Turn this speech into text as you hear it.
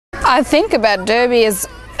I think about Derby as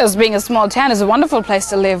being a small town. It's a wonderful place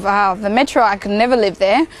to live. The metro, I could never live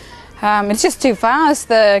there. It's just too fast.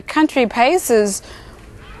 The country pace is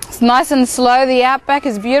nice and slow. The outback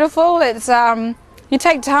is beautiful. It's you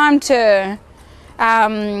take time to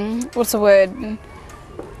what's the word?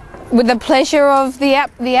 With the pleasure of the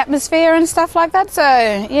atmosphere and stuff like that. So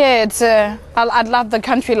yeah, it's I'd love the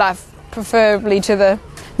country life, preferably to the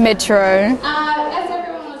metro.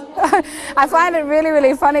 I find it really,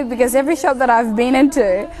 really funny because every shop that I've been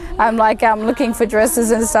into, I'm looking for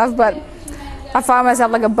dresses and stuff, but I find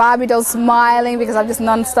myself like a Barbie doll smiling because I'm just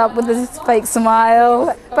non-stop with this fake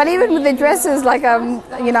smile. But even with the dresses, like I'm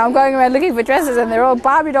going around looking for dresses and they're all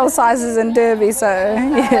Barbie doll sizes in Derby, so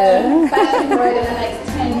yeah.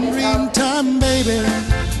 Dreamtime, baby,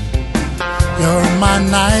 you're my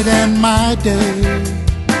night and my day.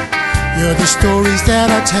 You're the stories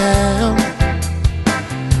that I tell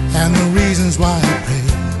and the reasons why I pray.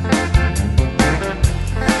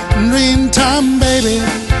 Dreamtime, baby,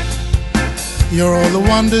 you're all the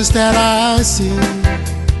wonders that I see.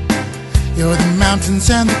 You're the mountains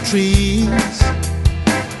and the trees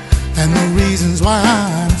and the reasons why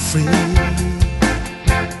I'm free.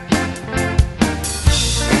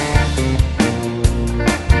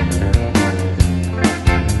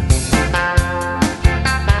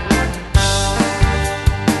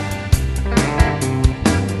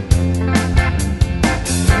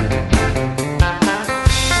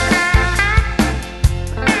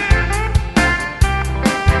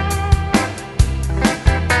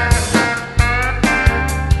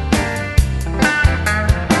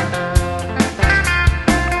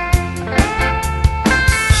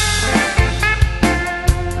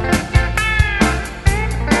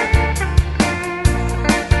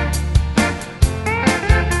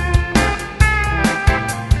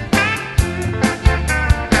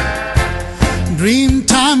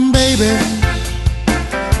 Dreamtime, baby,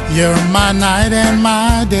 you're my night and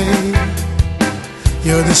my day.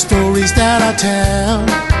 You're the stories that I tell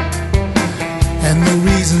and the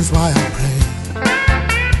reasons why I pray.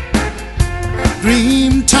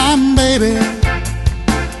 Dreamtime, baby,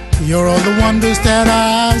 you're all the wonders that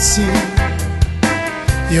I see.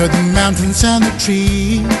 You're the mountains and the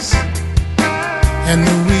trees and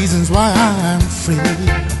the reasons why I'm free.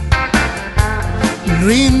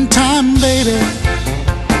 Dreamtime, baby,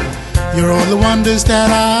 you're all the wonders that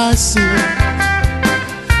I see.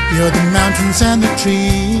 You're the mountains and the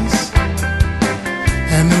trees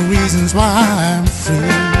and the reasons why I'm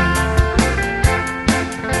free.